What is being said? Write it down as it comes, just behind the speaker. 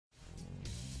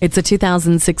It's a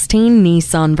 2016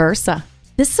 Nissan Versa.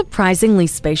 This surprisingly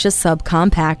spacious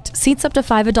subcompact seats up to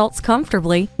 5 adults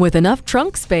comfortably with enough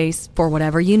trunk space for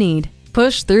whatever you need.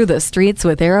 Push through the streets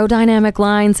with aerodynamic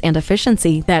lines and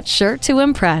efficiency that's sure to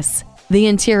impress. The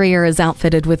interior is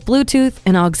outfitted with Bluetooth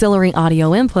and auxiliary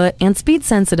audio input and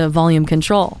speed-sensitive volume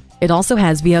control. It also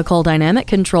has vehicle dynamic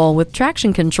control with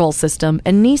traction control system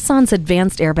and Nissan's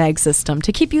advanced airbag system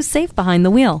to keep you safe behind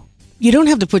the wheel. You don't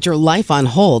have to put your life on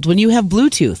hold when you have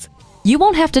Bluetooth. You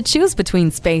won't have to choose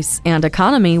between space and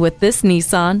economy with this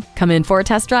Nissan. Come in for a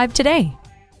test drive today.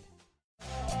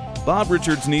 Bob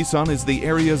Richards Nissan is the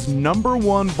area's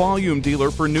 #1 volume dealer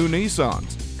for new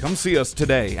Nissans. Come see us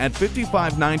today at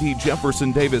 5590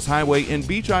 Jefferson Davis Highway in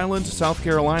Beach Island, South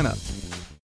Carolina.